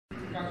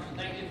Congressman,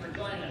 thank you for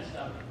joining us.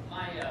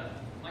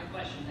 My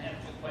question, I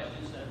have two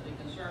questions that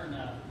concern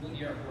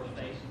Moody Air Force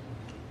Base.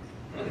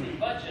 With the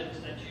budgets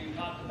that you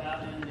talked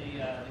about and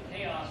the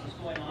chaos that's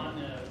going on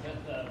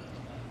with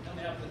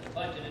coming up with the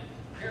budget, it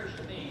appears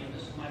to me, and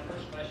this is my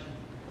first question,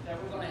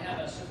 that we're going to have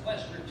a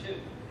Sequester 2.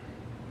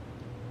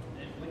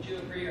 Would you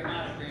agree or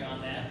not agree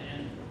on that?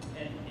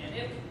 And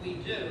if we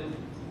do,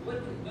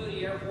 would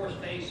Moody Air Force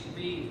Base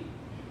be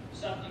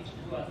subject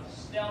to a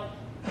stealth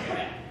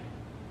threat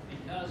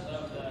because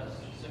of the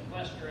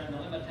sequester and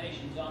the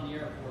limitations on the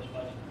Air Force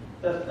budget?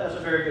 That's a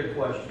very good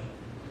question.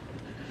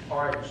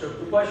 All right, so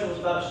the question was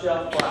about a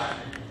stealth frac.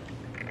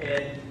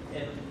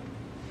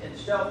 And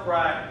stealth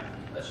frac,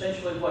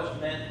 essentially what's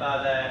meant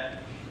by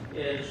that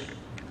is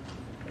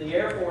the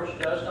Air Force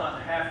does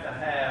not have to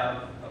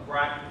have a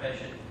frac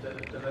mission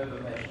to move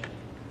a mission.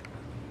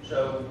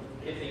 So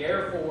if the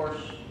Air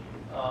Force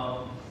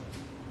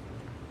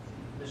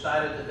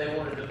decided that they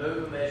wanted to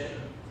move a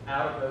mission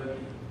out of Moody,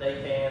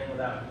 they can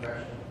without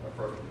congressional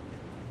approval.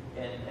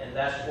 And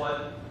that's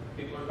what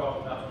people are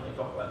talking about when they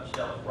talk about the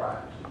stealth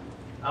fracs.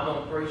 I'm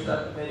on 3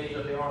 subcommittees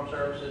of the Armed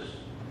Services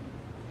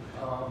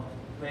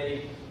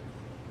Committee.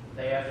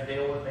 They have to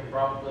deal with me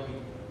probably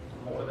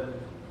more than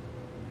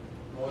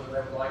they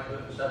would like to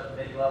at the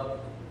subcommittee level.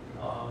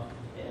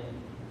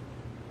 And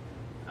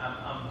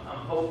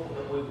I'm hopeful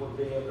that we would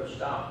be able to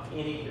stop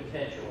any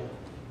potential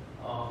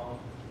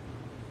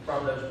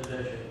from those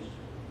positions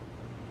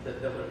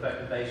that would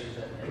affect the bases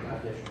in my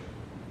district.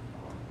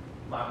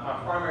 My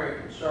primary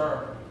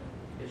concern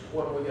is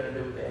what are we going to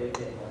do with the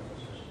A-10 weapon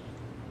system?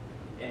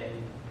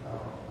 And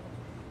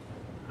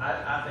I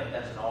think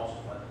that's an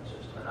awesome weapon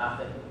system, and I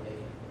think we need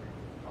it.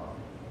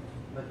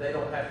 But they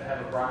don't have to have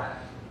a right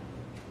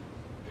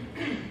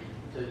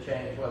to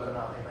change whether or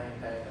not they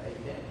maintain the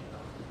A-10.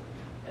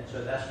 And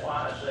so that's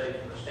why I say,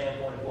 from the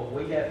standpoint of what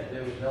we have to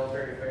do as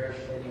Military Affairs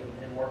Committee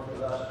and work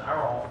with us in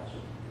our office,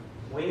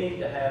 we need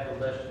to have a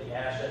list of the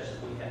assets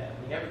that we have.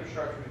 The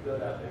infrastructure is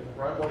good out there, the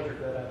runways are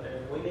good out there,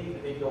 and we need to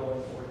be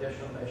going for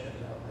additional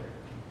missions out there.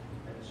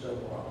 And so,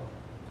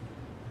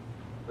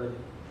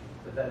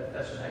 but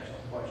that's an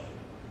excellent question.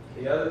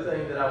 The other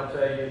thing that I would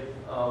tell you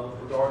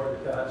with regard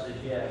to the cuts is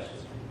yes,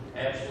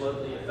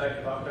 absolutely,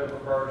 effective October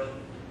 1st,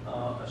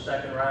 a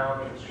second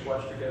round of the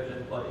sequester goes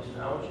in place.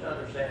 And I want you to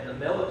understand the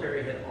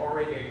military had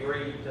already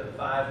agreed to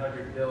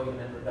 $500 billion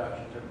in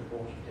reductions over the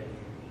course of 10 years.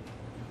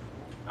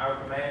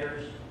 Our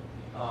commanders,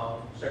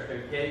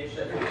 Secretary Gates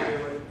said we could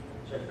do it,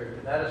 Secretary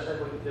Panetta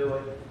said we could do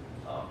it.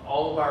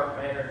 All of our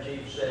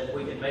commander-in-chiefs said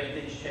we could make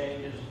these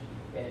changes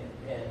and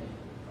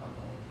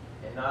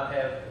not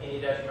have any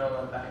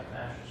detrimental impact on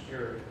national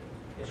security.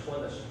 It's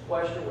when the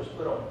sequester was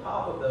put on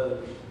top of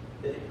those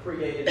that it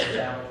created the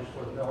challenges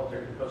for the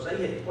military, because they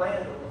had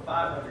planned on the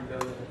 $500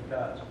 billion in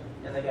cuts,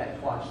 and they got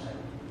twice that.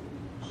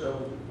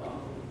 So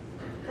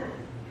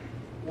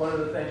one of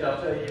the things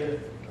I'll tell you,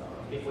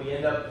 if we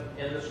end up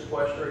in the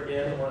sequester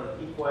again, one of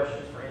the key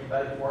questions for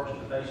anybody who works at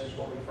the base is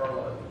going to be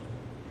furloughs.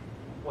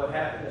 What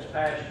happened this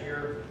past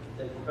year,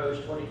 they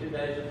proposed 22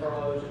 days of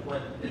furloughs,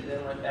 it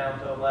then went down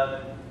to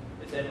 11,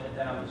 it then went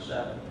down to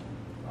 7.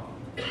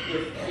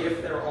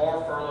 If there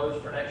are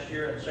furloughs for next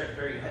year, and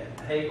Secretary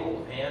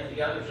Hagel and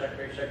the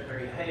Undersecretary,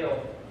 Secretary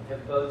Hale,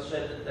 have both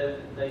said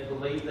that they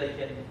believe they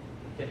can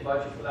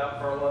budget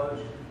without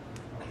furloughs.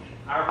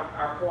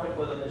 Our point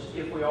with them is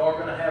if we are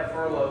going to have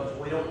furloughs,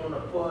 we don't want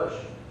to push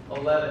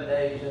 11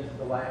 days into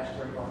the last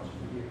 3 months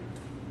of the year.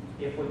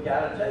 If we've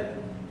got to take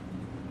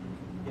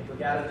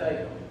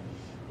them,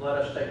 let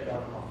us take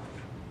them off.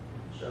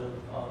 So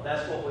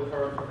that's what we've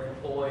heard from the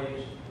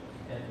employees,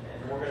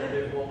 and we're going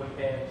to do what we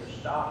can to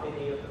stop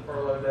any of the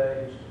furlough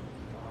days.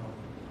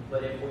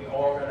 But if we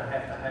are going to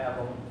have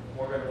them,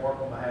 we're going to work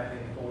on behalf of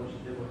the employees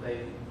to do what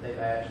they've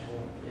asked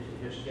for, is to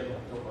just give them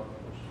until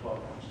 12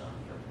 months time.